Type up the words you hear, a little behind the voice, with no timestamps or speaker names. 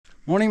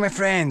Morning, my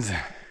friends,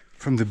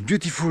 from the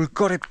beautiful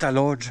Korepta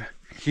Lodge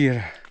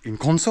here in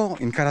Konso,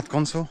 in Karat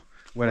Konso,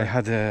 where I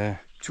had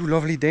 2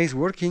 lovely days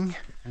working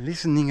and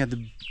listening at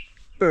the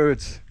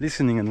birds,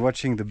 listening and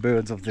watching the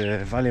birds of the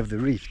Valley of the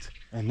Rift.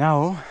 And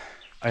now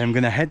I am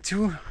gonna head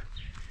to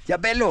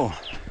Yabelo.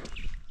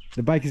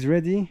 The bike is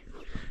ready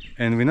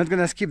and we're not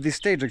gonna skip this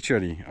stage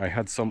actually. I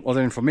had some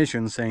other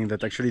information saying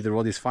that actually the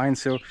road is fine,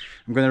 so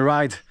I'm gonna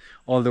ride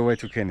all the way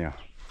to Kenya.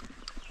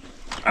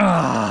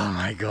 Oh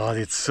my god,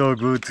 it's so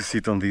good to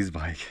sit on this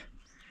bike.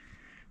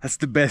 That's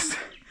the best.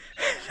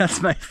 That's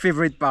my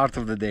favorite part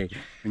of the day,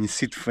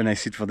 when I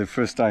sit for the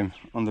first time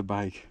on the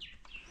bike.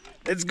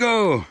 Let's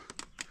go!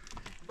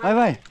 Bye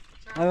bye!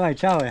 Bye bye,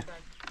 ciao!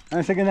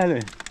 I'm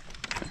second.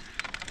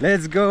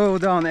 Let's go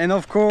down. And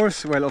of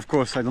course, I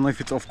don't know if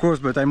it's of course,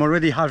 but I'm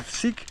already half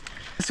sick.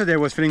 Yesterday I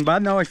was feeling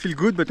bad, now I feel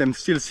good, but I'm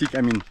still sick.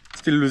 I mean,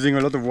 still losing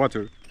a lot of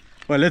water.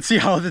 Well, let's see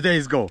how the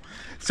days go.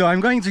 So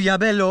I'm going to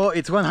Yabelo.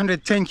 It's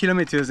 110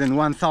 kilometers and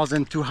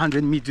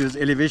 1,200 meters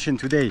elevation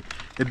today.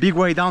 A big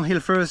way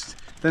downhill first,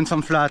 then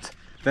some flat,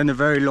 then a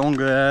very long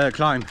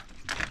climb.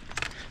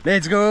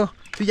 Let's go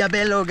to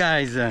Yabelo,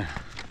 guys.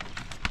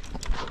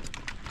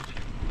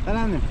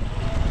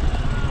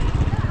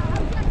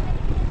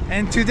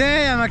 And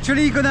today I'm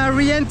actually gonna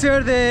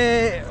re-enter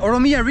the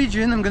Oromia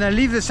region. I'm gonna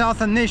leave the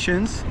southern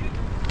nations.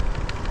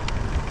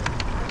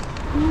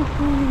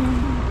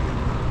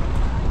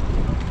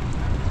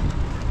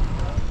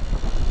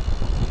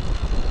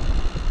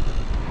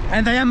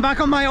 And I am back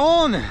on my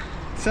own,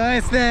 so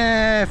it's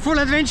the full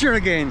adventure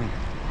again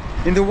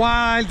in the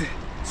wild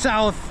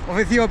south of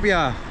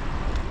Ethiopia.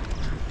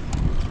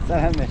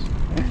 Salame.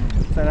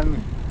 Salame.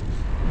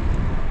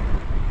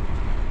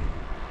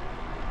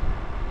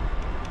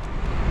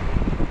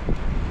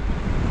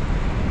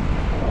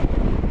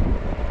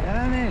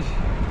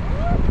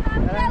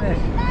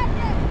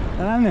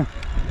 Salame.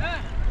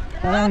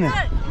 Salame.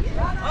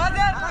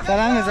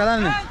 Salame.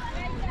 Salame.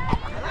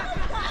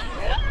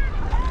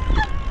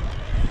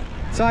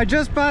 So I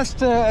just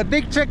passed a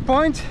big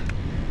checkpoint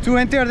to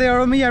enter the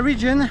Oromia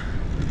region.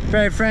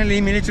 Very friendly,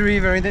 military,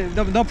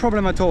 no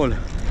problem at all.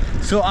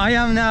 So I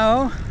am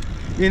now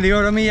in the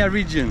Oromia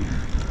region.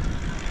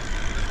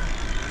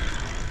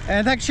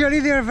 And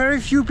actually there are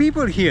very few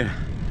people here.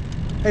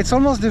 It's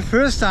almost the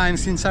first time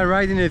since I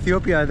ride in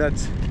Ethiopia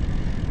that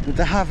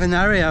I have an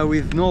area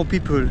with no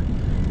people,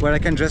 where I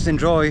can just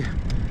enjoy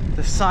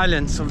the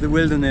silence of the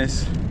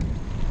wilderness.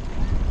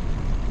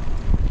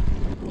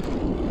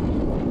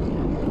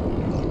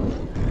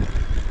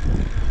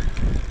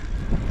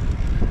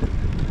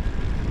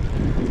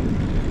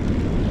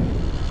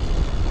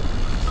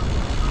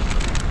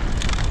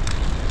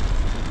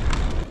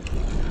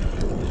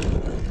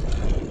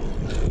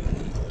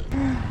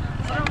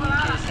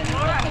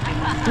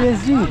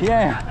 PSG,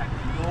 yeah.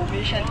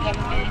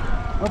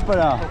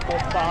 Hoppala.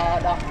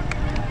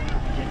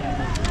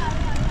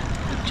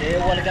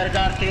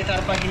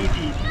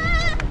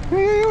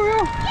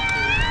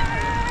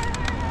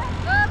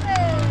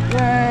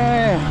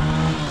 Yeah.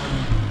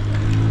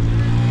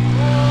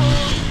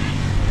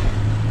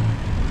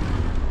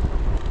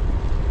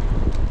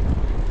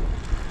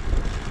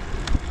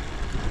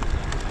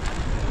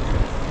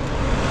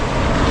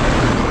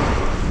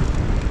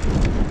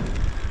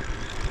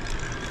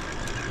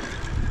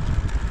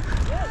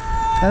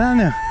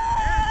 Salame.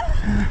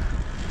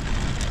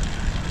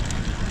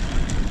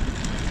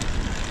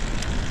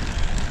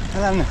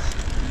 Salame.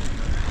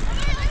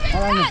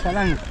 Salame,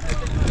 salame.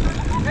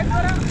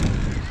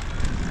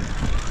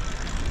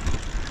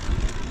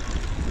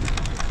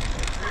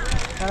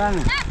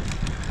 Salame.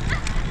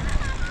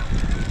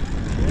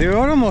 The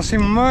Oromo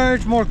seem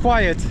much more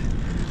quiet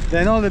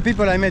than all the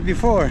people I met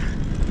before.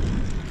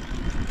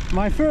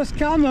 My first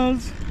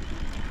camels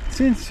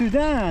since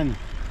Sudan.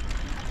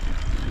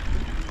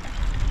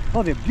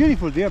 Oh, they're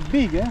beautiful, they're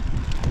big, eh?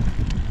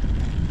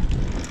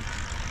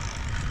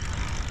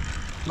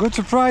 Good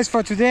surprise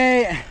for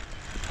today.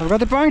 I've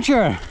got a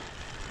puncture.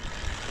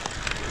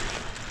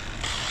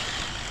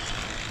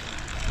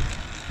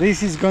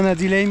 This is gonna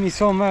delay me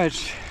so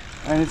much,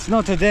 and it's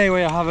not a day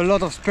where I have a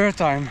lot of spare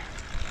time.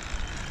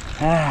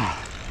 Ah,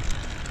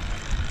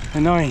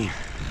 annoying.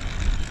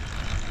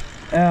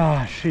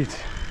 Ah, shit.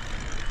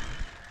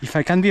 If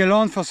I can be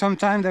alone for some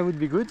time, that would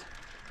be good.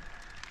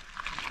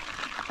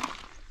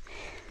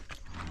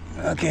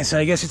 Okay, so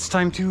I guess it's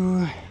time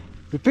to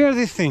repair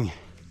this thing.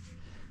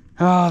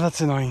 Oh, that's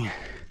annoying.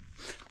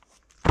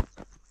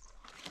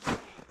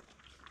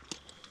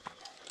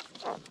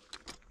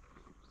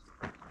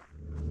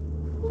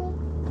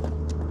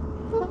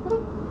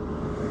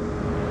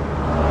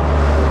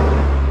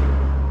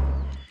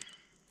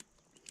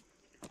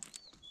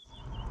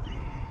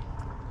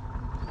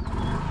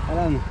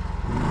 Alan.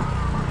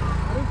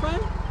 Are you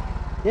fine?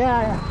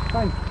 Yeah,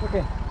 fine,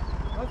 okay.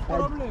 What's the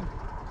problem?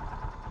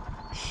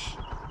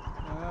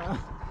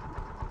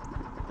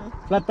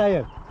 Flat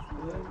tire.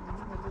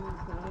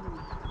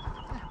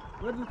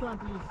 Where do you come,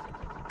 please?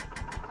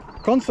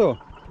 Konso.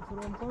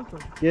 From Konso?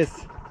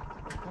 Yes.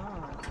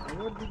 Ah,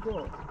 where do you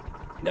go?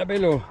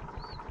 Yabelo.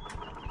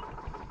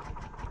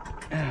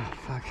 Ah,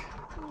 fuck.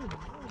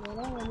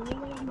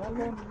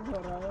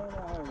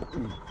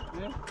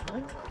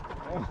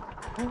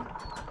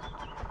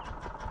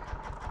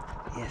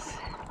 Yes.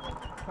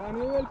 Can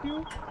we help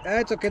you?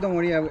 It's okay, don't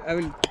worry.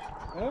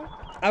 Huh?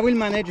 I will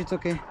manage, it's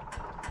okay.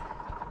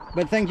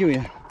 But thank you,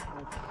 yeah.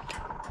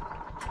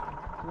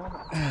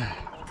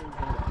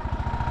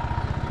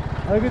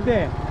 Have a good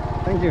day.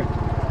 Thank you.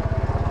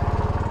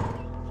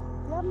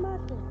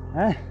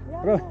 Huh?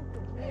 Bro.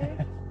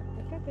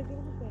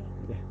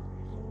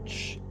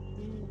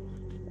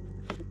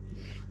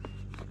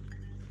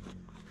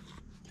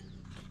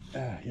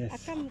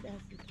 Yes.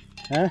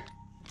 Huh?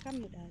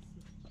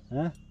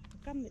 Huh?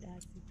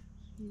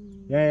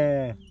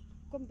 Yeah.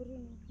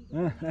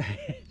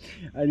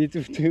 I need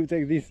to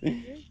take this.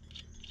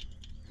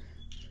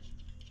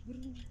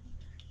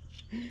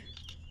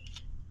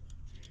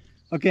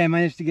 Okay, I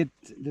managed to get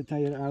the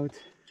tire out.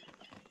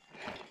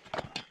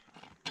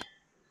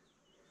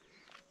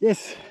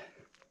 Yes.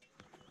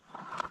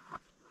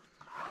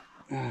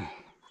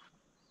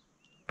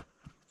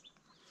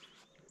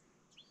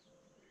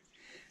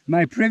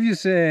 My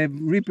previous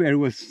repair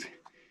was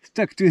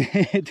stuck to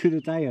to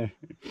the tire.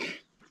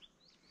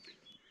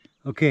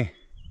 Okay,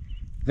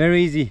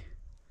 very easy.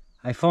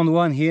 I found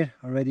one here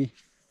already.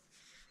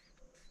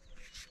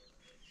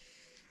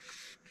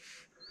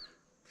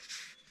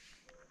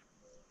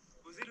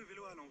 Posez le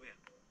vélo à l'envers.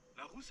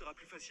 La roue sera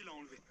plus facile à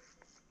enlever.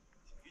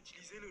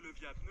 Utilisez le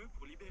levier à pneu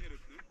pour libérer le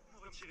pneu,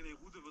 pour retirer les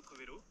roues de votre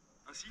vélo,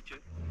 ainsi que...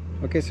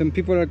 Okay, some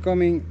people are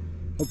coming.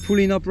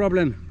 Hopefully no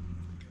problem.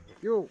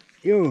 You,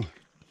 You,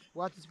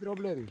 what is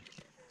problem?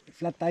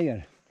 flat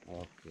tire.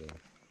 Okay.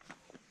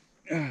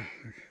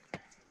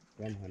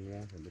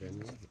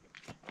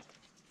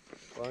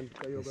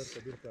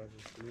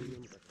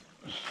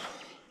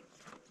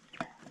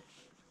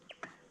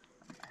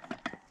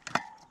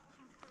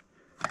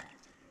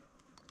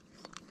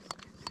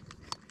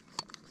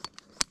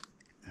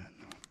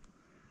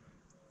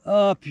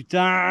 Oh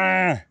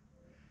putain!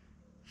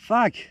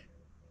 Fuck!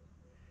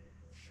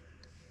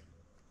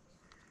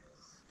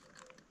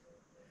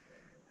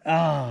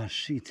 Ah,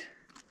 shit.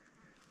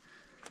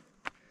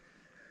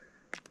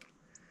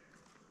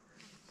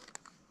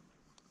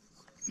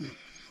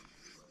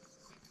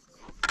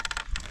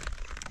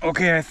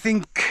 Okay, I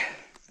think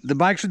the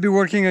bike should be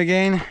working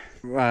again.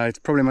 It's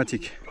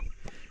problematic.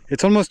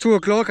 It's almost 2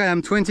 o'clock. I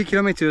am 20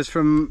 kilometers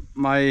from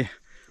my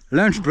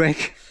lunch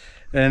break,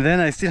 and then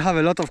I still have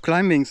a lot of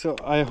climbing, so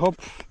I hope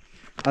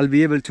I'll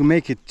be able to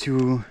make it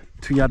to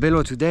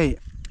Yabelo today.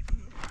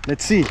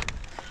 Let's see.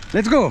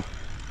 Let's go.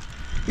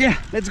 Yeah,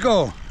 let's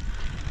go.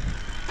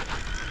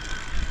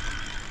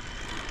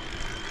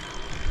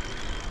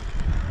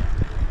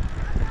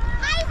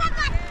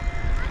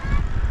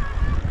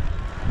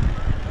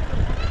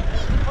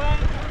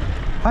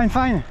 Fine,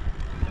 fine.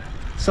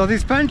 So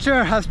this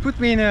puncture has put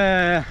me in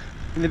a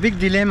big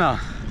dilemma.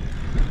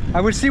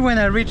 I will see when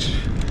I reach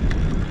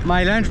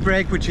my lunch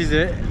break, which is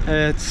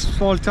a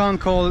small town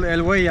called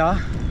Elweya,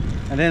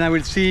 and then I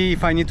will see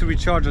if I need to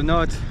recharge or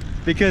not.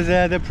 Because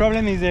the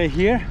problem is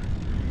here.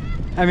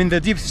 I mean the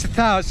deep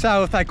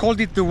south. I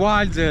called it the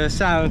wild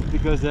south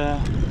because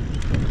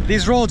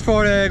this road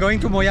for going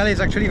to Moyale is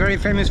actually very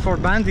famous for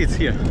bandits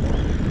here,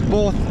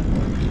 both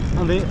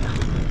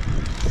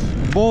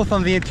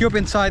on the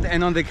Ethiopian side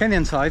and on the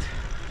Kenyan side.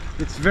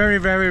 It's very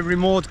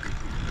remote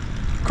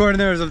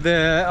corners of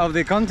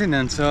the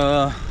continent,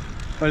 so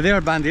where they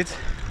are bandits.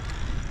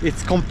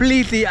 It's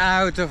completely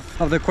out of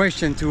the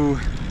question to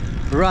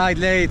ride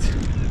late,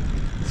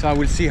 so I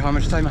will see how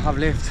much time I have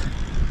left,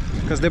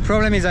 because the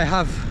problem is I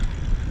have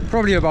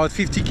probably about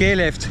 50k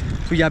left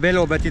to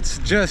Yabelo, but it's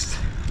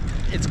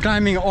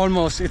climbing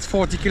almost, it's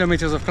 40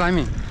 kilometers of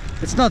climbing.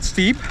 It's not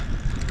steep,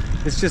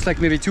 it's just like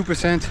maybe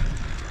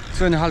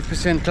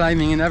 2.5%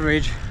 climbing in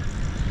average,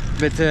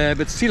 but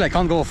still I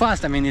can't go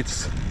fast. I mean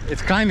it's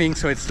climbing,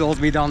 so it slows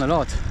me down a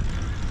lot.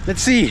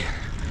 Let's see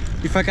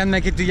if I can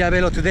make it to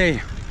Yabelo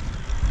today.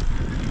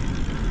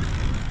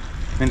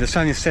 And the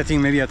sun is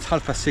setting maybe at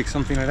 6:30,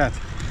 something like that.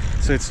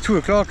 So it's 2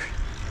 o'clock,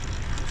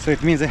 so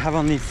it means I have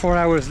only 4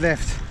 hours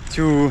left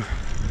to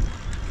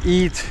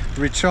eat,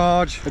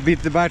 recharge, a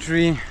bit the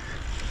battery.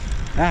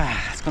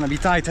 It's gonna be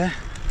tight, eh?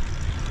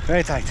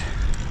 Very tight.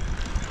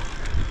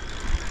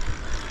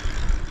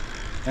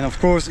 And of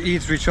course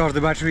eat, recharge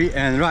the battery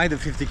and ride the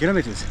 50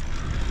 kilometers.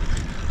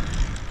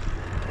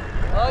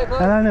 Hi,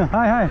 Hello,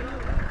 hi.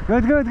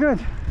 Good.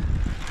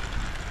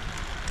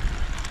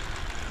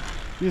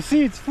 You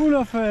see, it's full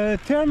of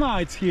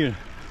termites here.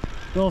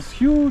 Those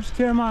huge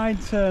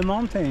termite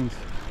mountains.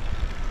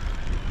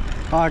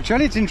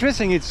 Actually, it's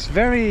interesting. It's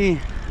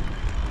very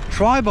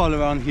tribal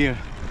around here.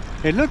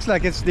 It looks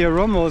like it's the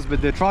Oromos,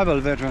 but the tribal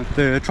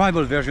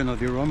version of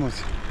the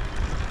Oromos.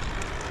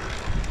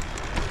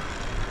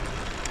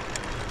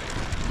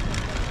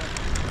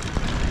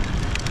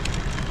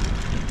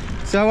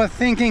 So I was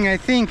thinking, I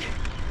think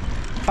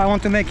if I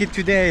want to make it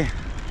today,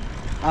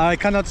 I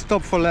cannot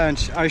stop for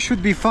lunch. I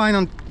should be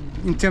fine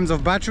in terms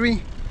of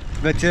battery,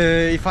 but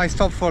if I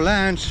stop for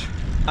lunch,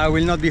 I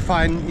will not be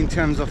fine in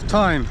terms of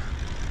time.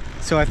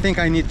 So I think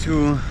I need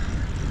to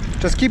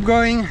just keep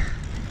going,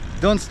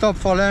 don't stop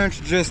for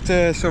lunch, just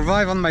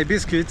survive on my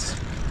biscuits.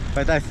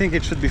 But I think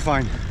it should be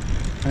fine,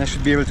 and I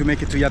should be able to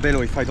make it to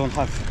Yabelo if I don't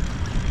have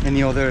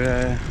any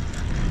other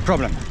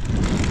problem.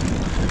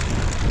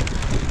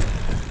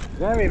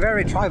 Very,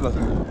 very tribal.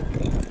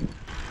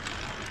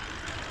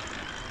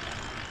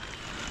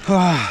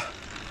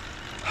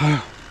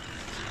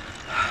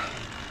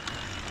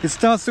 It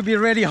starts to be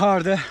really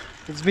hard.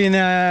 It's been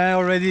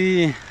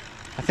already,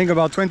 I think,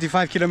 about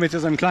 25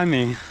 kilometers I'm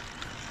climbing,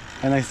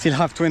 and I still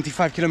have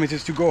 25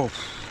 kilometers to go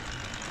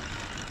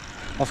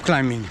of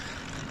climbing.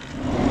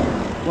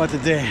 What a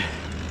day.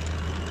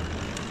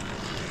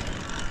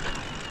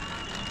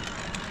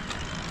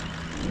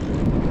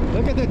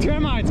 Look at the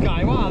termites,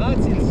 guy. Wow,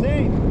 that's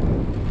insane.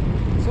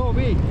 So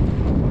big.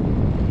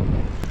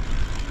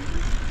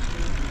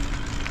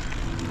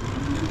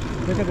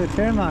 Look at the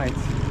termites.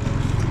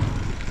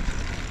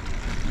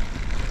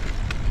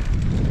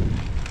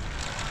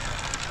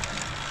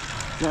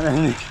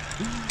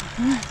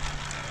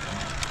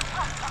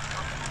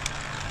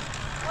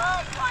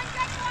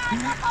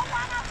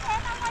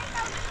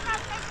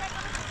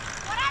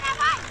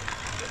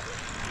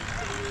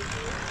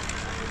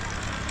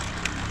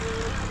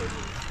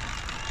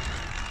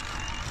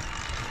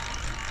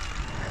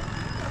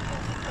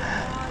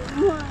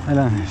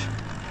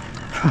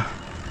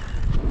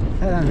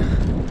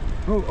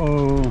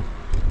 Oh,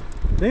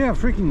 they are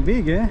freaking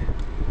big, eh?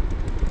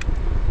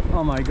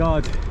 Oh my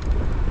god.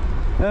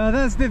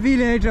 That's the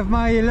village of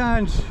my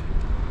lunch.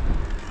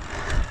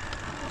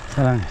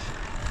 Salam.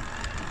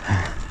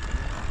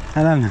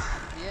 Salam. Yes.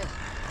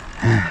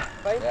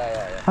 Fine?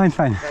 Yeah. Fine.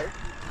 Fine.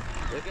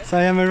 Okay. So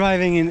I am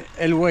arriving in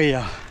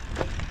Elweya.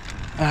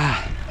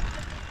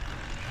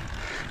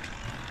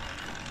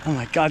 Oh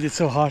my god, it's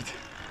so hard.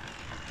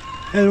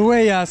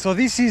 Elweya, so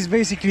this is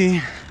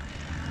basically,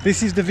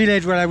 this is the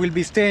village where I will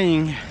be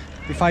staying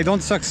if I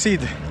don't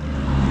succeed.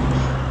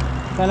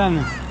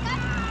 Salam.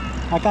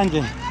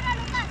 Akanje.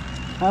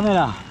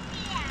 Amela.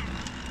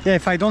 Yeah,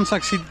 if I don't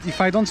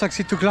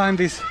succeed to climb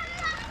this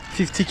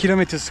 50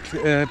 kilometers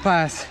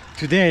pass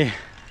today,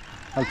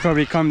 I'll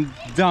probably come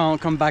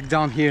back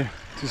down here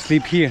to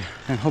sleep here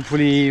and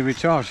hopefully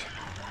recharge.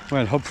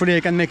 Well, hopefully I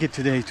can make it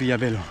today to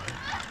Yabelo.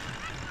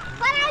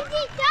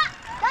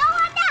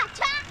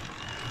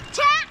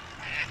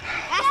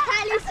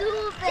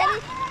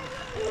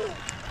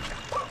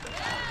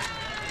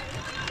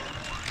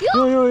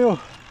 Yo.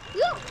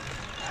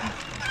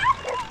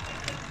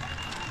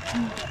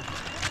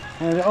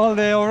 And all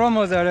the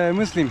Oromos are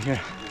Muslim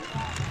here,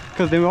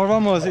 because the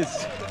Oromos,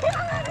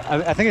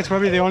 I think it's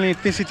probably the only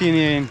ethnicity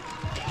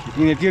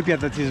in Ethiopia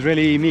that is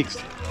really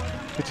mixed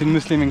between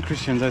Muslim and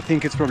Christians. I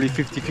think it's probably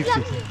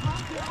 50-50.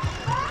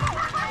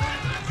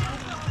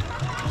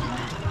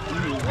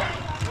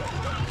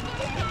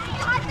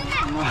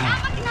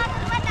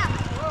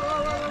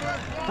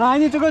 I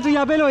need to go to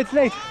Yabelo, it's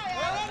late.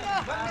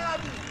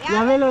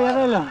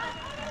 Yabelo.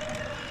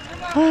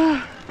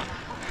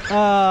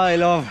 I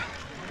love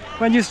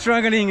when you're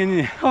struggling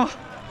and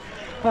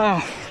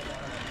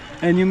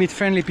and you meet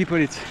friendly people.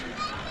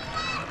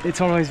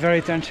 It's always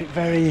very touching,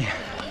 very,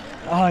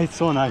 it's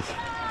so nice.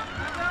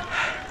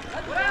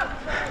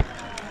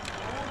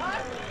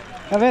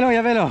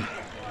 Yabelo.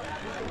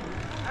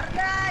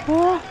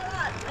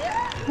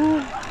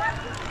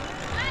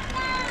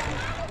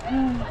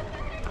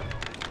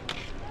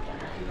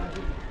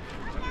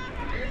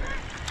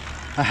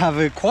 I have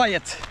a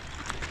quiet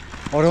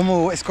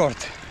Oromo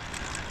escort.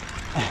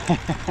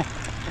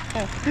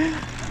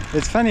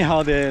 It's funny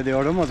how the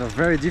Oromos are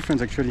very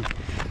different, actually.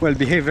 Well,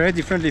 behave very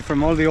differently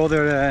from all the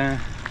other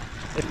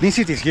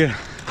ethnicities here.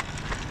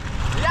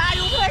 Yeah,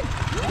 you good?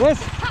 Yes,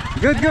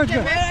 good. Where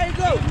are you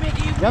go?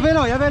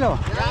 Yabelo.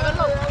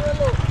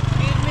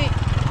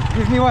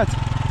 Give me what?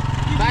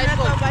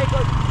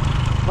 Bicycle.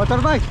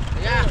 Motorbike?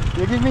 Yeah.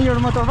 You give me your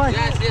motorbike?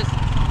 Yes.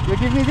 You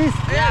give me this?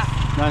 Yes.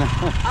 No.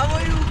 How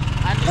are you?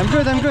 I'm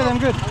good. You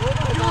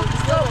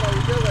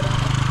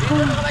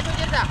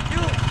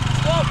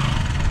stop.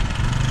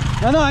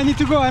 No, I need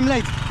to go, I'm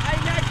late. I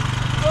like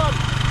stop.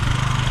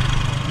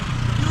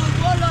 You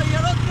follow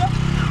your road.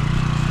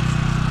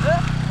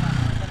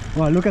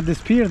 Wow, look at the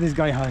spear this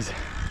guy has.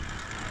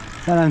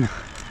 Alan.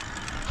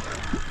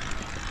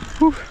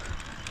 Whew.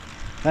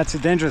 That's a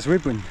dangerous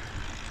weapon.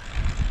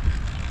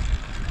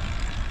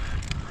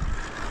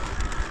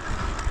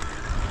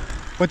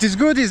 What is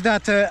good is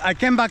that I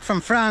came back from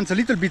France a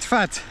little bit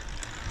fat,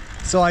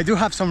 so I do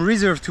have some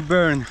reserve to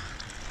burn.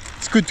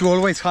 It's good to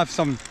always have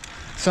some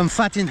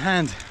fat in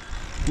hand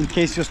in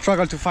case you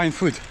struggle to find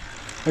food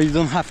or you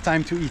don't have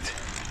time to eat.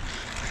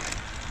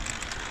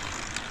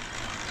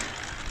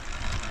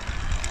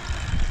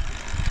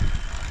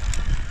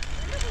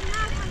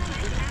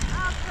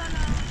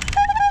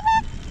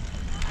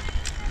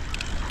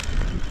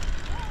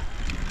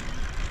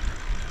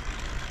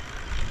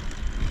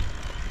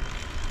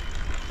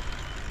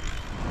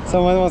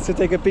 Someone wants to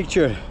take a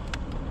picture.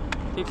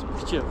 Take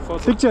picture,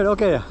 photo. Picture,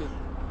 okay.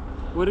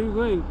 Where are you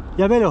going?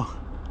 Yabelo.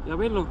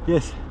 Yabelo?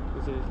 Yes.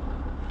 Okay.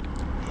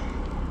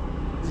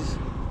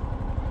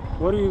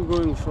 Where are you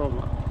going from?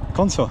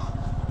 Konso.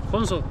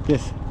 Konso?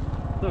 Yes.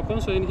 No,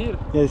 Konso in here.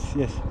 Yes,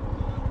 yes.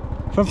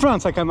 From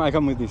France, I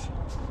come with this.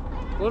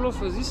 All of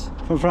this?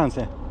 From France,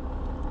 yeah.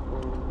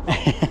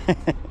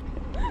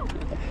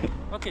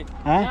 Okay.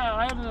 Huh? Yeah,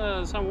 I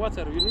have some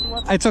water. You need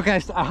water? It's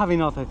okay, I have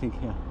enough, I think,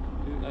 yeah.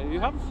 You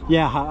have?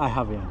 Yeah, I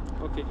have, yeah.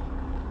 Okay.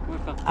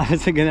 Welcome.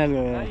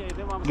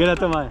 Good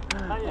tomorrow.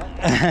 How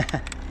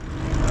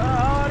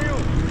are you?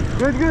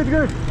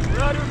 Good.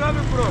 Where are you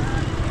coming from?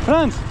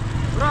 France.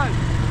 France.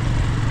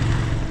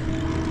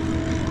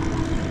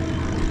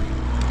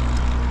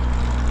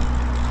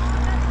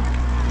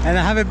 And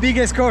I have a big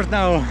escort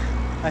now.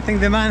 I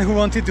think the man who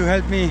wanted to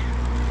help me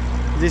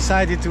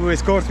decided to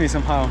escort me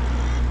somehow.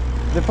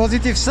 The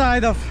positive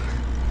side of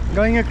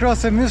going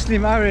across a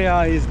Muslim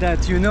area is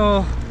that, you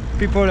know,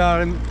 people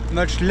are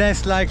much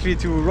less likely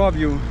to rob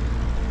you,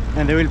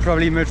 and they will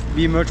probably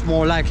be much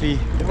more likely,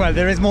 well,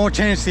 there is more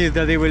chances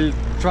that they will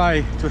try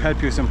to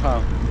help you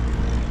somehow.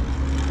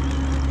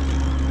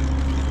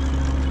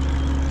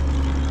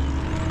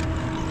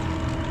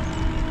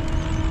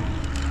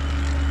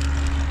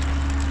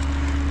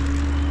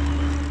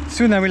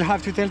 Soon I will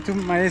have to tell to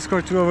my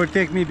escort to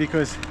overtake me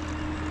because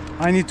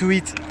I need to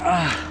eat.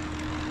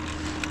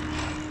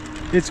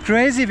 It's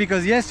crazy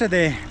because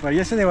yesterday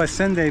was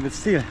Sunday, but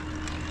still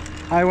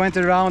I went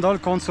around all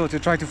Konso to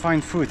try to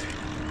find food,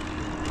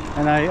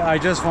 and I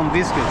just found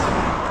biscuits.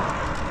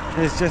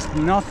 There's just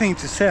nothing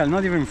to sell,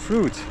 not even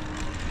fruit.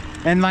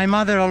 And my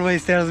mother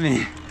always tells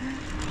me,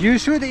 you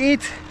should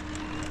eat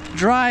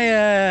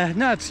dry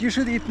nuts, you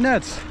should eat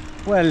nuts.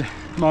 Well,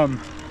 Mom,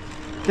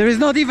 there is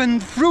not even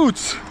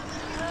fruits.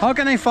 How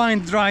can I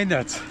find dry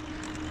nuts?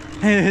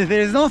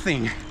 There is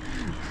nothing.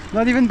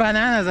 Not even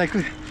bananas. I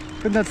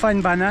could not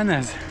find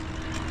bananas.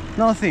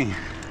 Nothing.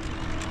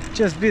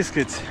 Just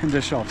biscuits in the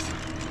shops.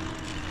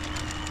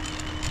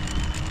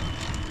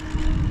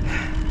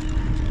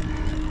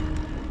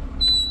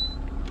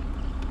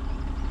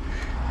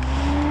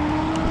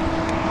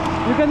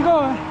 You can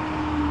go.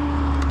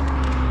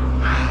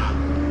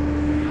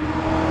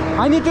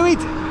 I need to eat.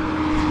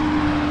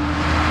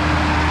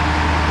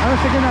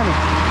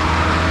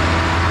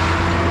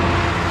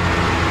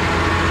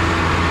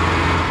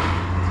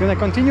 It's gonna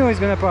continue or it's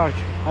gonna park?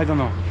 I don't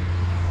know.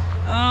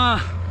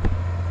 I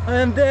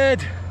am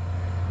dead.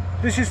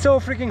 This is so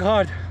freaking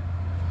hard.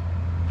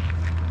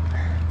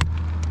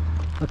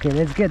 Okay,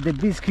 let's get the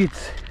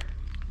biscuits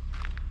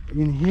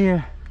in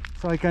here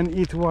so I can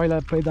eat while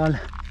I pedal.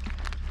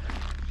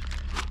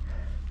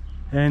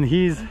 And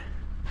he's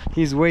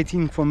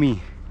waiting for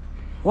me.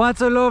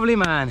 What a lovely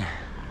man.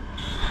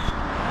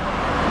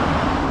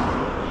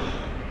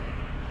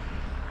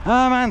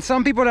 Ah man,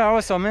 some people are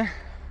awesome, eh?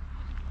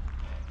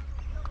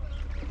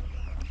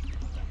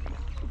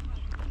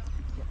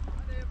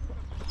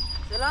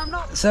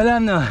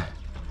 Salam no.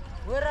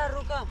 Where are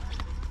you come?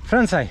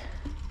 France. France.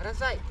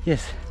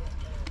 Yes.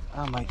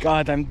 Oh my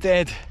god, I'm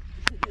dead.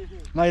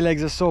 My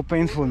legs are so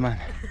painful, man.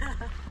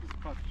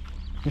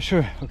 You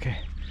sure? Okay.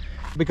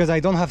 Because I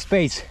don't have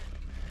space.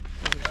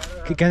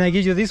 Can I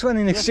give you this one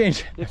in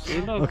exchange? Yes.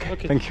 Okay,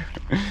 thank you.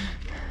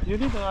 You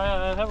need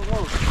I have a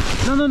roll.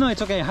 No,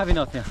 it's okay. I have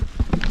enough, yeah.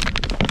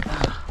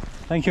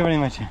 Thank you very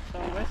much. Some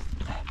rest?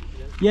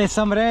 Yes,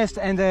 some rest,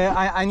 and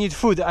I need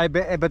food.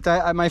 But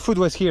my food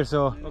was here,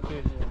 so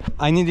Okay.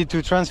 I needed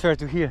to transfer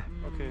to here,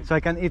 Okay. so I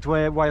can eat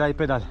while I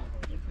pedal.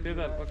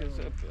 Pedal. Okay.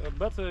 So,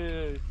 but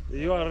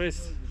you are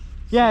rest.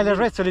 Yeah, let's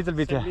rest a little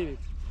bit. Some Yeah.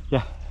 minutes.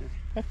 Yeah.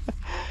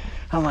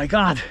 Oh my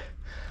God.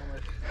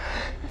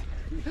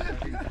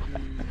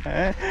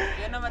 Where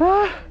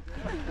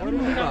are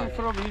you coming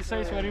from? He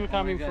says where are you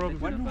coming from?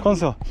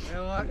 Konso.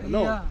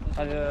 No.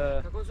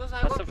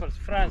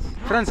 France.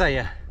 France,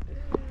 yeah.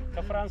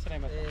 Ka France ne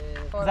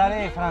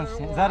Zare France.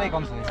 Zare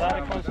Konso.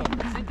 Zare Konso.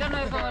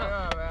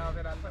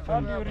 How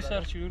do you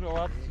research you know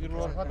what you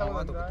know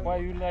why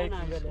you like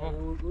this?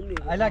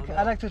 I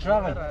like to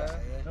travel.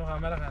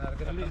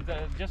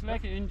 Just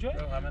like you enjoy?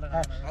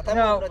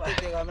 No.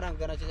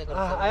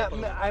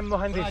 I'm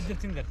Mohandis.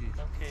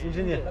 Okay.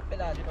 Engineer.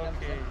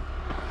 Okay.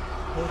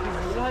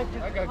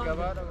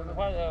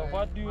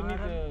 What do you need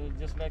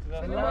just like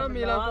that?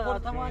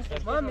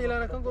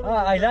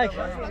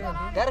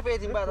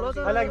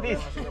 I like this.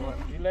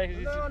 You like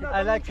this?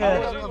 I like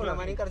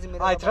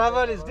I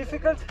travel is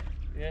difficult,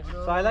 Yes.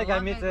 so I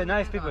meet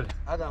nice people.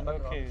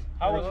 Okay.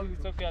 How was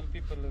Ethiopian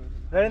people living?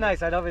 Very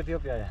nice. I love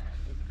Ethiopia. Yeah.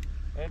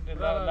 And the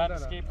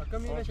landscape?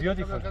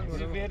 Beautiful.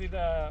 Is it very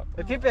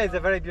Ethiopia is a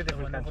very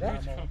beautiful country.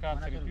 beautiful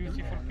country,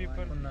 beautiful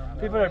people,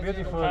 People are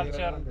beautiful.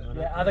 culture,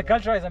 Yeah, the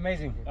culture is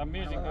amazing.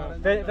 amazing.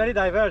 Very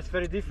diverse,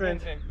 very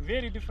different.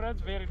 Very different,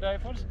 very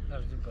diverse.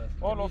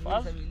 All of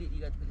us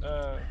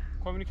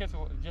communicate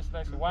just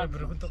like one.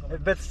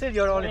 But still,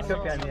 you're all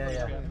Ethiopian.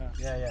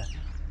 Yeah.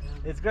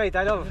 It's great.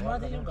 I love.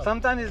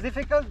 Sometimes it's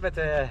difficult, but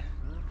the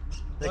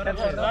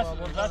country.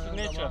 That's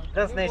nature.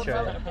 That's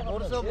nature.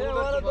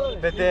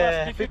 But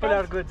people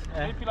are good.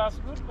 People are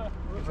good, but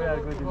People are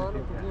good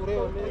in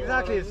Ethiopia.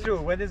 Exactly, it's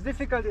true. When it's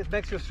difficult, it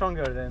makes you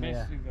stronger. Then,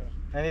 yeah.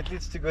 And it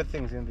leads to good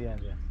things in the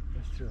end. Yeah,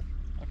 that's true.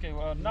 Okay,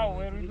 well, now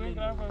where are we going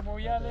now?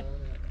 Moyale?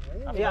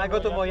 Yeah, I go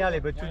to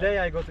Moyale, but today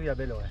I go to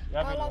Yabelo.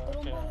 Yabelo,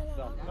 okay,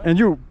 done. And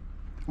you,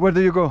 where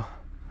do you go?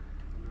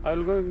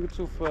 I'm going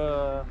to,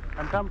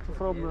 I'm coming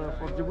from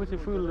for Djibouti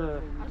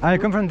fuel. I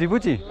come from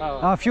Djibouti.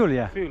 Fuel,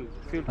 yeah. Fuel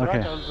truck,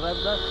 Okay. I'll drive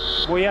that.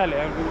 Moyale,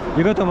 I'm going to.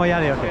 You go to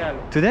Moyale, okay.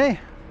 Moyale. Today?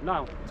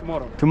 Now,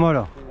 tomorrow.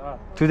 Tomorrow.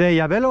 Today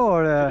Yabelo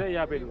or? Today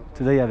Yabelo.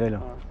 Today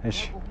Yabelo.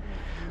 Yes.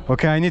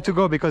 Okay, I need to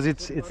go because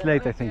it's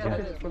late, I think. Yeah.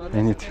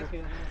 I need to.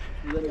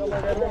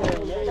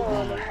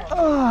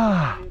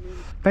 Ah,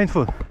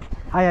 painful.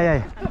 Aye, aye,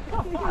 aye.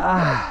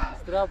 Ah.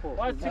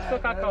 What's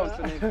TikTok account?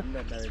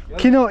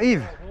 Kino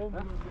Eve.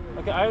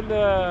 Okay,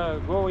 I'll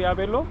go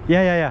Yabelo.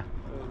 Yeah, yeah, yeah.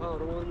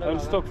 I'll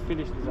stock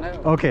finish.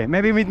 Okay,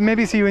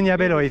 maybe see you in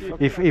Yabelo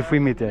if we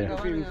meet there.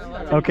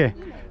 Okay.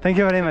 Thank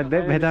you very much.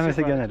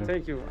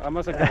 Thank you.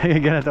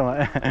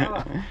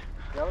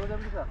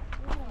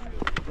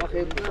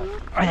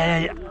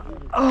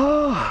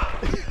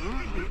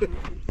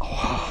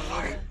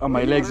 Oh,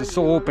 my legs are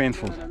so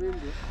painful.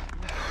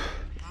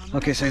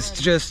 Okay, so it's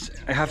just,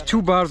 I have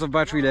 2 bars of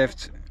battery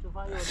left,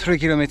 3.5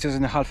 kilometers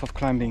of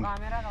climbing,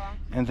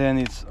 and then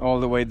it's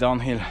all the way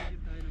downhill.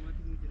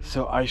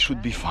 So I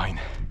should be fine.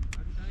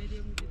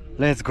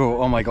 Let's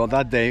go. Oh my god,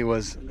 that day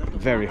was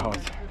very hard.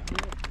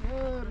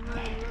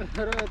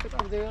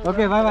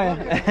 Okay, bye bye.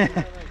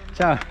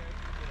 Ciao.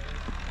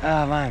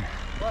 Ah, man.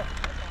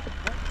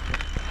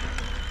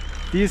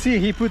 Do you see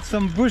he put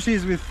some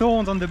bushes with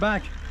thorns on the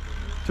back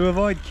to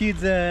avoid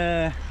kids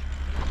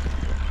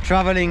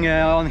traveling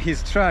on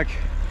his truck.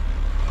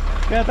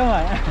 Kaya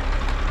tama.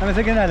 Kami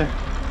sa ganado.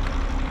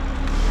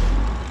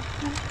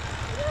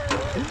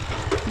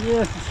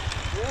 Yes.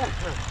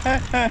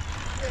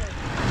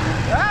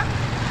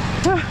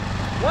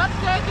 What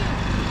taking?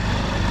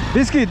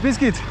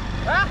 Biscuit.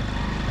 Huh?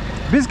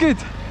 Biscuit.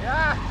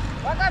 Yeah.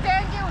 Baka,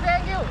 thank you.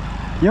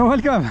 You're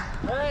welcome.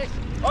 Hey.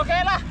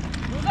 Okay lah.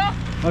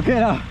 Okay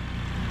now.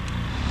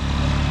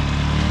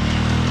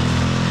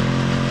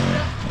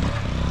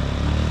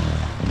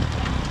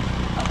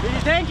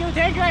 Thank you.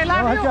 I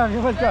love you.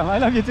 You're welcome. I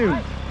love you too.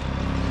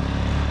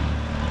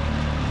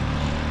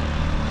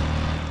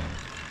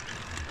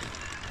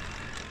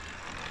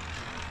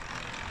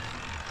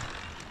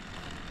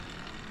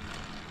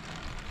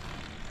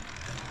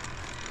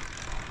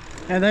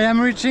 And I am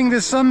reaching the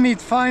summit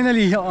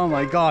finally, oh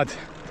my god,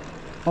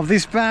 of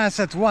this pass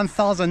at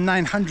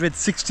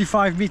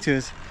 1,965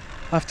 meters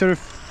after a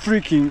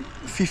freaking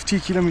 50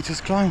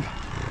 kilometers climb.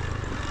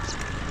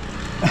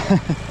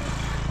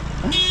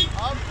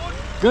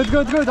 Good,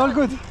 all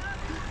good.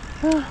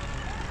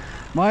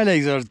 My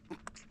legs are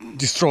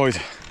destroyed,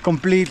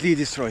 completely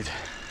destroyed.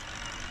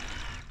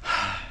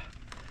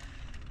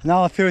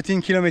 Now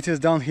 13 kilometers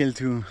downhill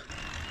to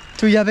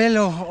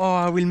Yabelo. Oh,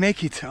 I will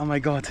make it, oh my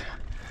god.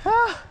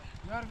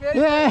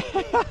 Yeah,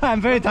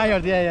 I'm very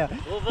tired. Yeah.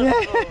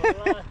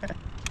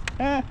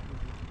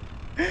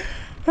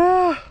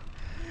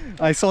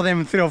 I saw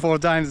them 3 or 4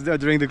 times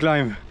during the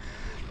climb.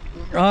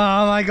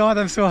 Oh my god,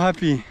 I'm so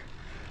happy.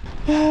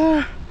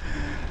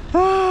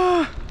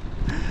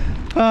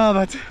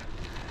 But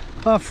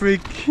oh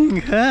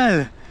freaking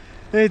hell,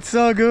 it's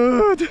so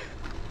good.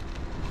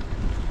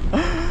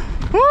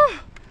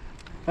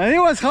 And it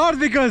was hard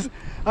because,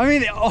 I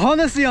mean,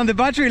 honestly, on the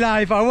battery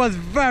life I was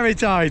very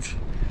tight.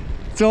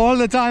 So all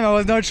the time I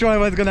was not sure I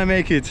was gonna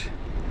make it.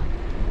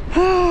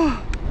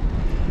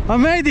 I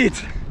made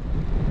it!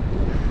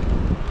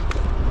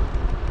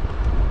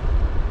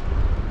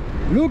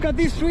 Look at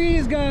these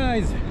trees,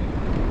 guys!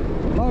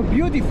 How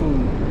beautiful!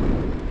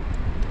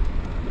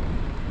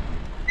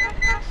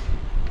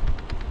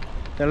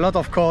 There are a lot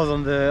of cars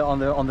on the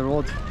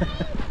road.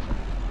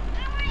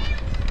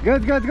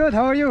 Good.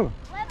 How are you?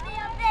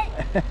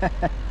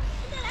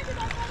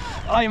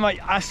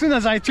 As soon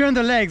as I turn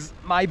the legs,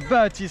 my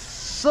butt is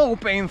so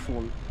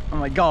painful. Oh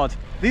my god,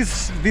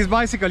 this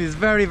bicycle is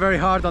very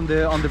hard on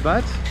the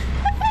butt.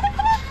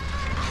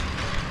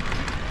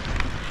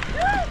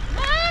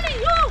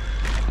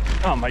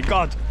 Oh my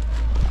god.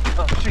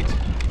 Oh shit.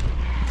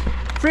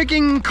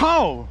 Freaking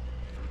cow.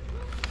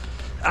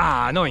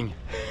 Ah, annoying.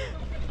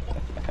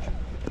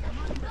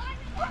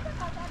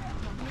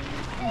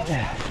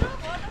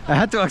 I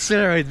had to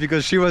accelerate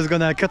because she was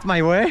gonna cut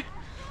my way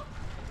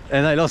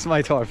and I lost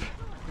my torque.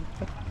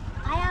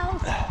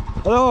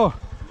 Hello.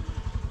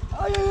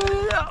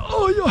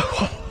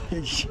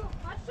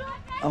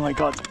 Oh my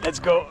god, let's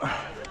go.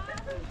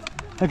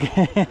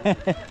 Okay.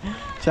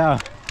 Ciao.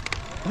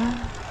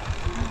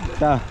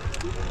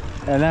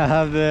 And I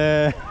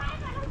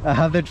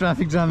have the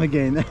traffic jam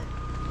again.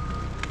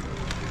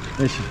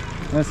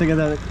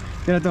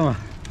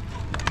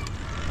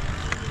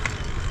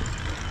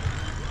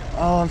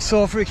 Oh, I'm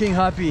so freaking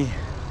happy.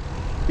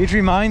 It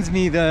reminds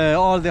me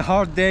all the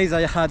hard days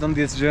I had on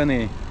this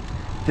journey.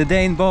 The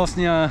day in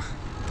Bosnia,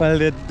 well,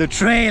 the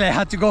trail I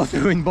had to go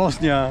through in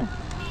Bosnia,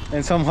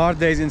 and some hard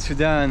days in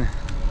Sudan.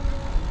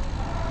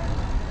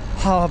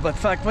 Oh, but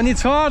fuck, when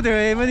it's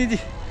harder, when it...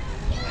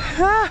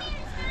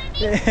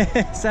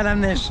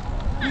 Salam Nesh.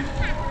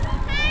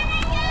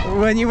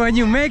 when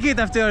you make it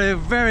after a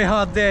very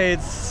hard day,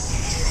 it's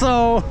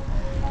so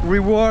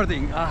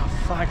rewarding. Ah,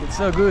 fuck, it's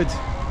so good.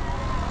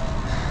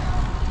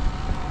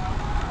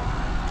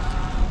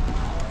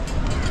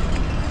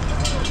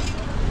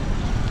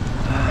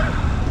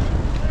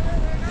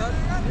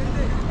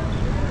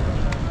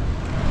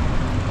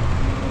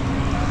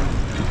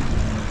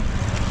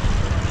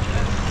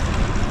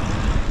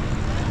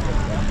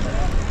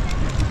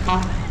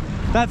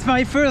 That's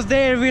my first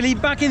day really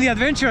back in the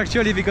adventure,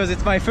 actually, because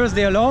it's my first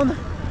day alone.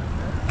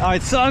 Oh,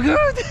 it's so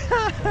good!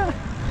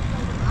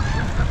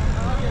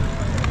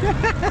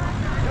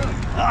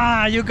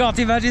 Ah, you can't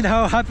imagine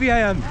how happy I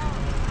am.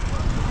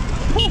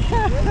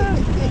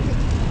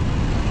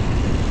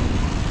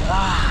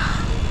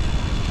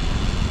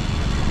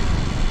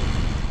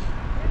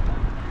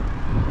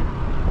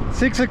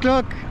 6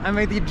 o'clock, I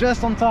made it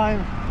just on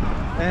time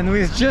and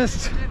with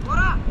just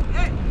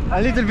a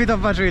little bit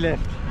of battery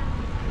left.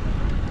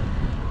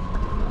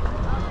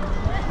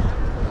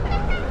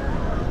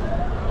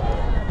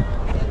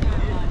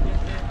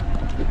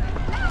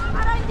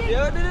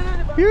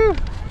 Phew.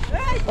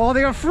 Oh,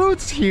 there are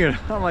fruits here.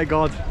 Oh my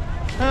god.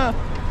 Ah,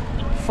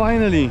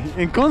 finally,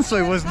 in Konso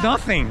it was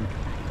nothing.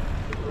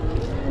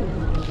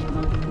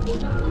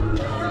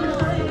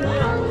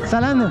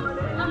 Salam.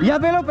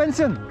 Yabelo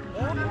pension.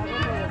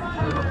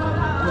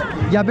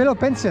 Yabelo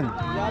pension.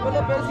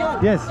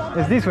 Yes,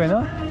 it's this way,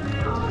 no?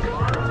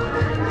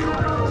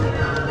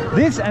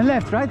 This and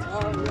left, right?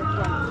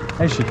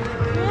 Eshi.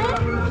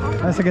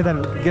 Asa qué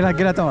tal? ¿Qué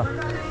la toma?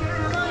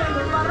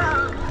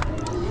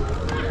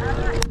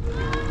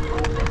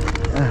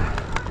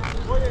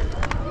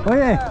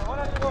 Oye,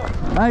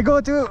 I go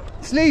to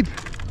sleep.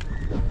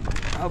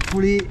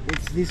 Hopefully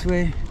it's this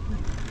way.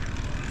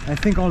 I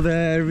think all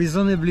the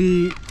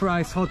reasonably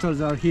priced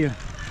hotels are here.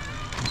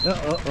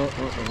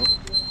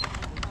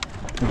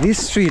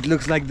 This street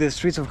looks like the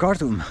streets of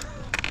Khartoum.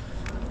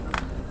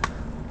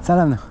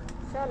 Salam.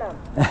 Salam.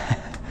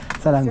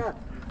 Salam.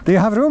 Do you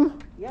have room?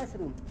 Yes,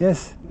 room.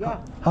 Yes. Yeah.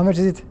 How much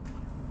is it?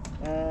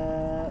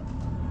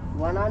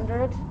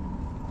 100.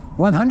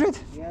 100?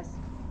 Yes.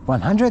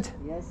 100?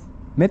 Yes.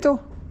 Meto?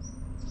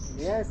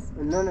 Yes.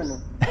 No.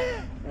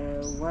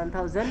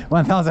 1,000.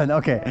 1,000.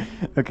 Okay.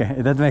 Okay,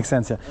 that makes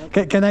sense.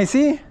 Yeah. Can I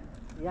see?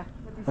 Yeah.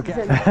 Okay.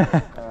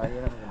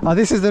 Oh,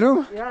 this is the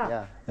room?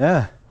 Yeah.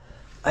 Yeah.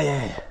 Oh,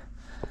 yeah.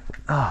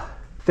 Ah,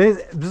 there's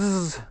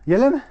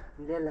Yelem?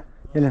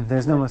 Yelem,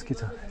 there's no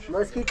mosquito.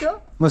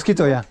 Mosquito?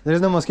 Mosquito, yeah. There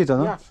is no mosquito,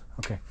 no? Yeah.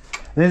 Okay.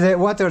 There's a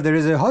water, there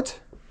is a hot?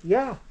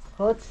 Yeah.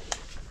 Hot.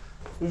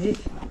 Is it?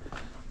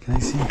 Can I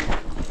see?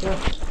 Yeah.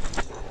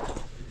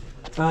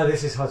 Ah,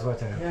 this is hot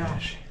water. Yeah.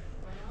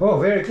 Oh,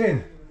 very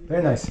clean.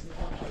 Very nice.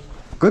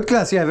 Good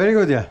class, yeah, very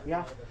good, yeah.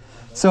 Yeah.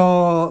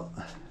 So,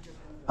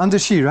 under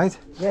she, right?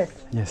 Yes.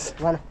 Yes.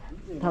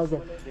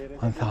 1,000.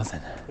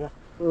 1,000. Yeah.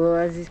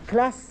 Is this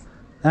class?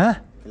 Huh?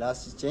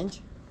 Class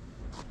change.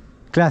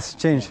 Class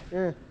change.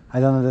 Yeah. I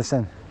don't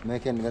understand.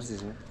 Make an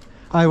versus.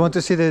 I want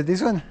to see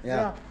this one?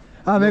 Yeah.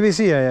 Ah, maybe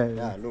see, yeah.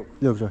 Yeah. Look.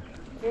 Look.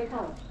 Take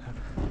out.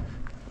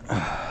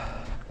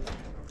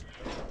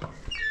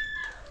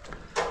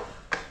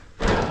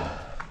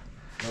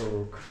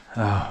 Look.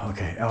 Oh,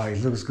 okay. Oh,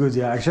 it looks good,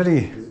 yeah.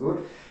 Actually, It's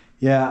good.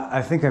 yeah,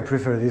 I think I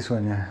prefer this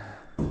one, yeah.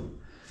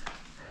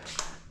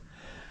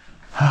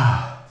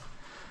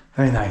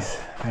 Very nice,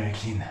 very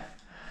clean.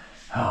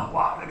 Oh,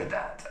 wow, look at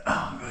that.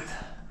 Oh, good.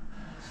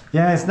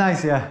 Yeah, it's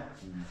nice, yeah.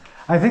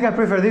 I think I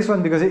prefer this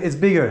one because it's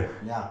bigger.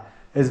 Yeah.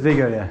 It's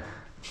bigger, yeah.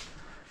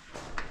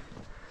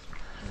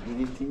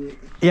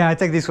 Yeah, I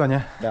take this one,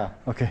 yeah. Yeah.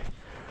 Okay.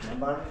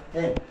 Number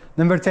 10.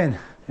 Number 10.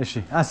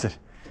 Eshi. Asir.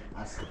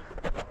 Ask.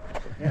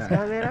 Yes,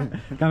 camera?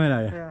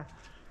 Camera, yeah. Yeah.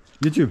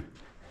 YouTube.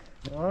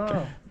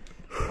 Oh.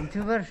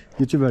 YouTuber.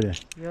 YouTuber, yeah.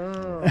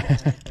 Yo.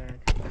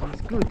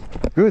 It's good.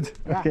 Good?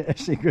 Yeah. Okay,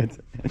 Eshi, good.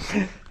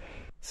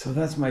 So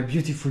that's my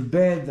beautiful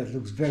bed that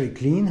looks very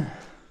clean.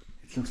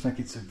 It looks like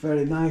it's a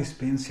very nice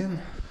pension.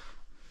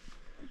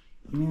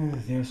 Yeah,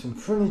 there's some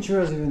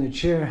furniture, even a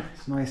chair.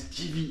 It's nice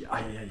TV.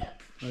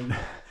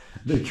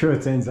 The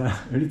curtains are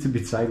a little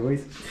bit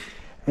sideways.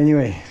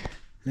 Anyway,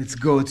 let's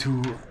go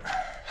to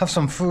have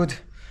some food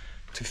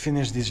to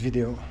finish this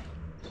video.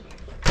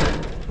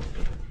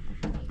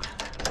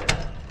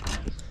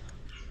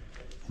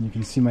 And you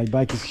can see my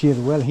bike is here,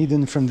 well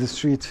hidden from the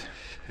street.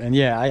 And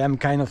yeah, I am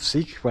kind of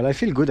sick. Well, I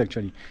feel good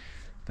actually,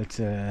 but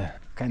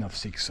kind of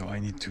sick, so I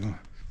need to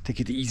take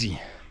it easy.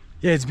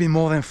 Yeah, it's been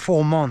more than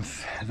 4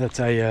 months that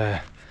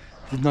I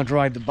did not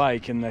ride the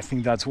bike, and I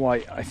think that's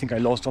why I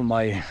lost all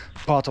my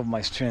part of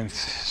my strength.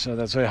 So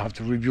that's why I have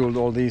to rebuild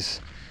all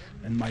this,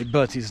 and my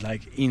butt is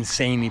like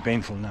insanely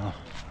painful now.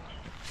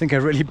 I think I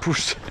really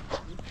pushed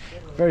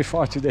very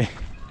far today.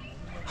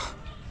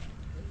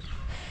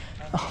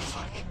 Oh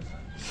fuck.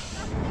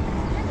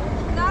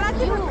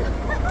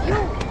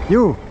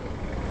 You.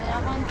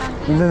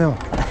 No.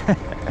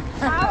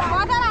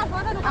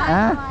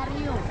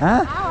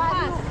 Huh?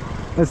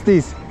 What's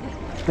this?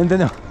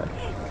 No.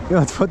 You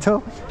want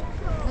photo?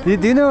 Do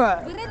you know?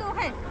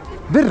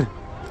 Bir.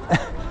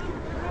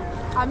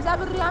 I'm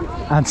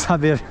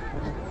Sabir.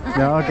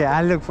 No, okay,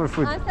 I'll look for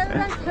food.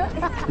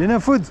 You know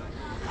food?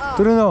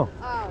 Turuno?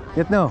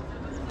 Yet no?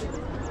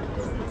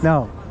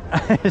 No.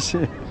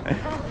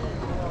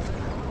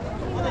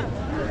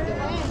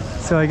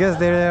 So I guess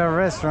there are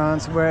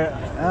restaurants where...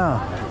 Oh.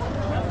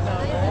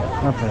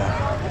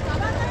 Opera.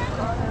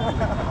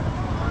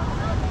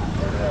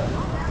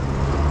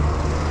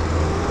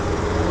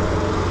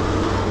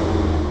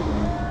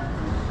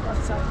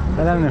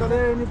 Is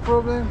there any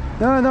problem?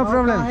 No, no How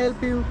problem. can I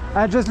help you?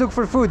 I just look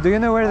for food. Do you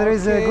know where there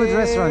is a good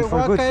restaurant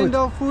for good food? What kind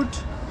of food?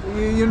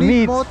 You need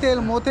Meat.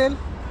 motel?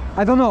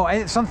 I don't know.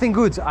 Something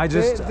good. I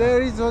just...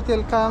 There is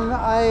hotel. Can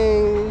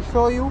I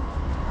show you?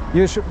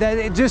 You should...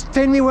 Just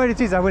tell me where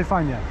it is. I will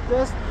find you.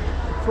 Just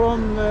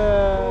from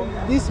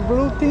this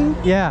blue thing.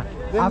 Yeah.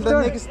 Then After?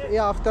 the next,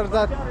 yeah, after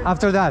that.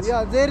 After that.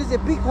 Yeah, there is a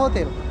big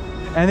hotel.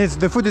 And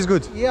the food is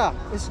good. Yeah,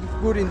 it's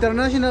good.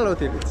 International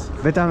hotel. It's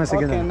Vetame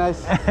okay,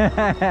 nice.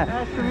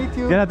 Nice to meet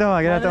you. Gratoma,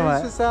 My name gratoma.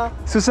 is Susa.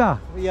 Susa.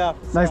 Yeah.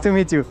 Nice to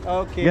meet you.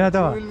 Okay.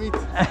 Gratoma. We will meet.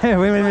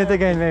 We will meet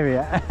again, maybe.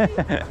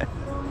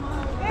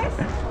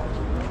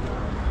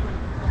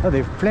 Oh,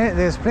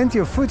 there's plenty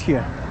of food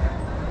here.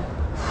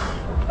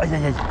 Ay,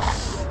 ay, ay.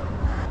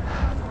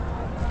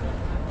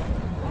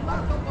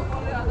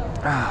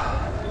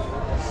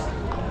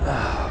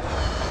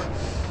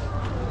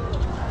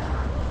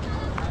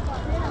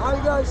 Hi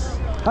guys,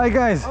 Hi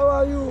guys. how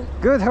are you?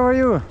 Good. How are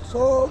you?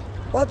 So,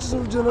 what's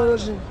new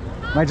generation?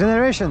 My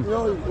generation. You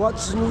know,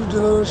 what's new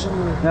generation?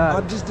 Yeah.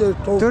 At this day,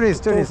 talk,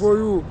 Tourist, talk tourist. for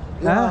you.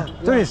 Ah,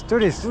 tourist.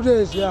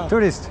 Tourist, yeah.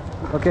 Tourist.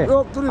 Okay.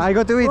 No, tourist. I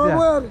go to eat From there.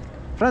 where?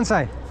 France.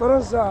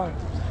 France.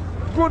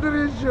 Good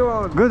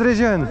region. Good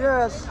region.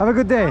 Yes. Have a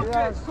good day.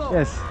 Yes.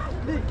 Yes.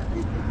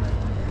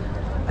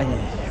 Ay, ay,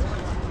 ay.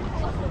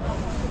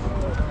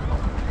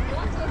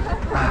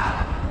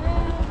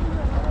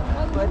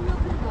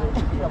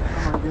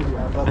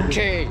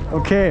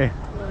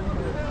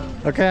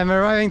 Okay, I'm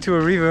arriving to a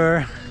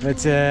river,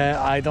 but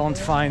I don't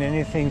find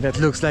anything that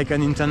looks like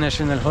an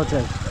international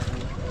hotel.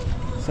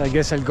 So I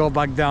guess I'll go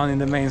back down in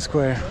the main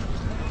square.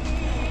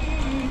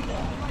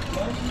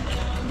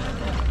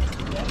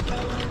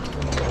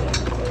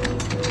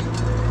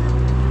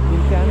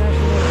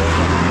 International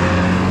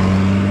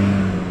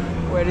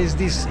hotel. Where is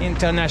this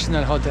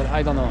international hotel?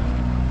 I don't know.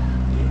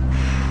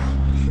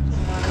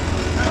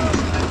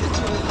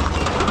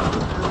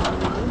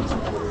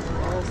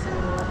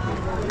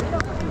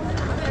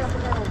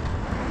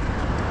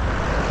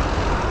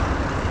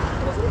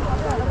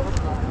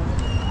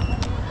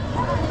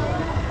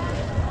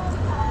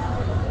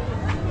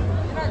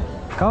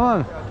 Come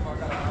on.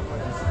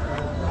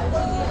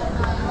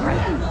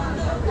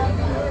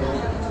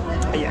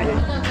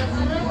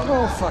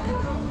 Oh fuck.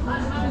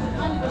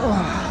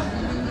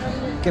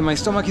 Oh. Okay, my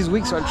stomach is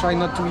weak, so I'll try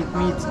not to eat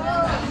meat.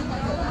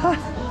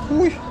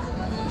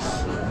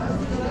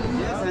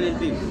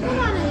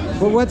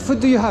 Well, what food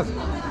do you have?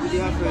 We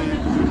have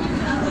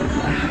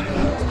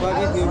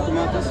spaghetti or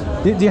tomatoes.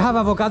 Do you have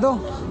avocado?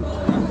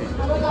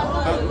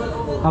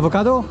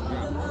 Avocado?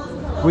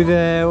 With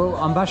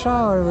ambasha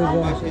or with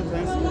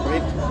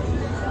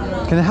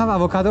Can I have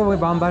avocado with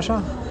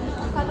ambasha?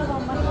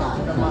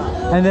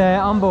 And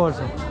ambo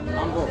also.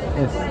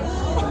 Yes.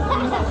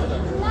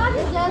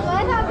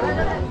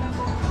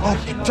 Oh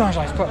putain,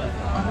 j'arrive pas.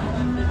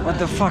 What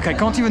the fuck? I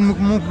can't even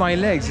move my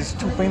legs. It's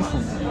too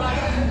painful.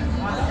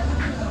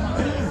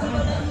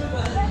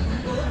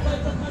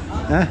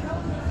 Huh?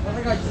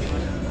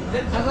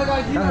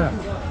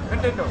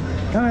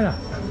 Camera.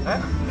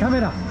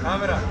 Camera.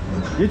 Camera.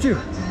 YouTube.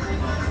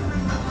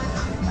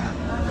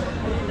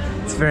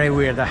 It's very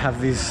weird. I have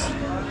this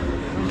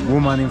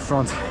woman in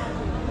front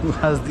who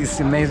has this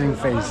amazing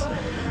face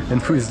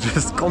and who is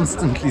just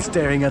constantly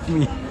staring at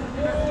me.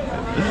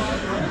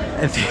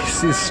 And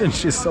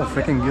she's so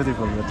freaking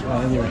beautiful. But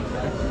anyway.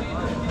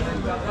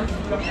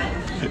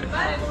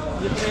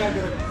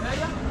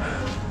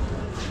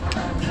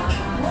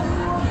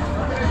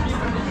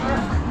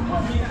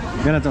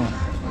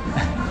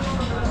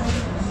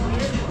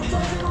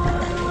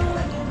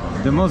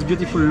 The most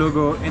beautiful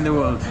logo in the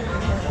world.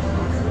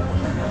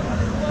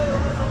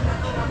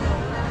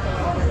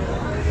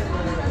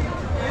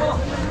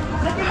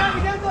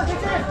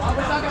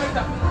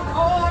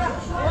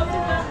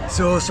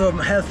 So some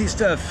healthy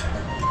stuff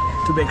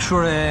to make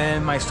sure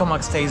my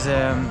stomach stays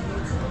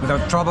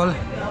without trouble.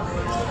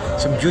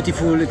 Some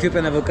beautiful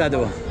Ethiopian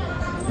avocado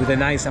with a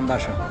nice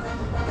ambasha.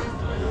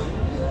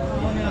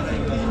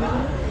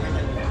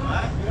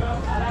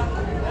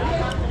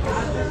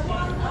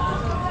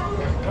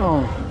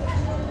 Oh.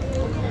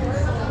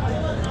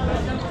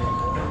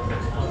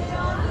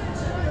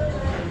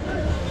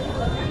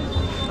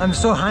 I'm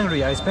so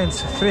hungry. I spent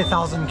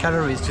 3,000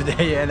 calories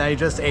today and I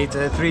just ate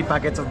 3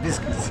 packets of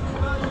biscuits.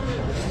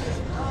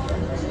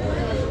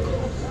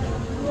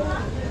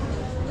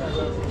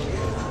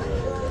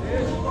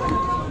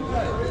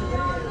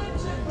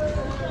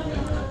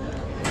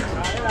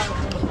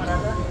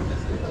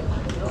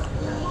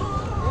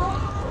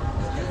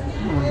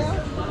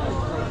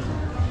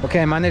 Okay,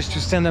 I managed to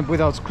stand up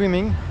without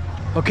screaming.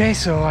 Okay,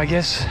 so I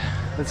guess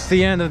that's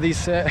the end of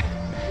this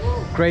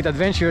great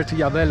adventure to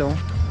Yabelo.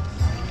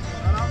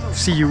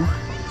 See you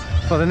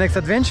for the next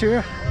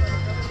adventure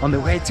on the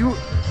way to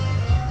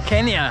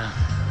Kenya.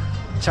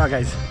 Ciao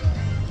guys.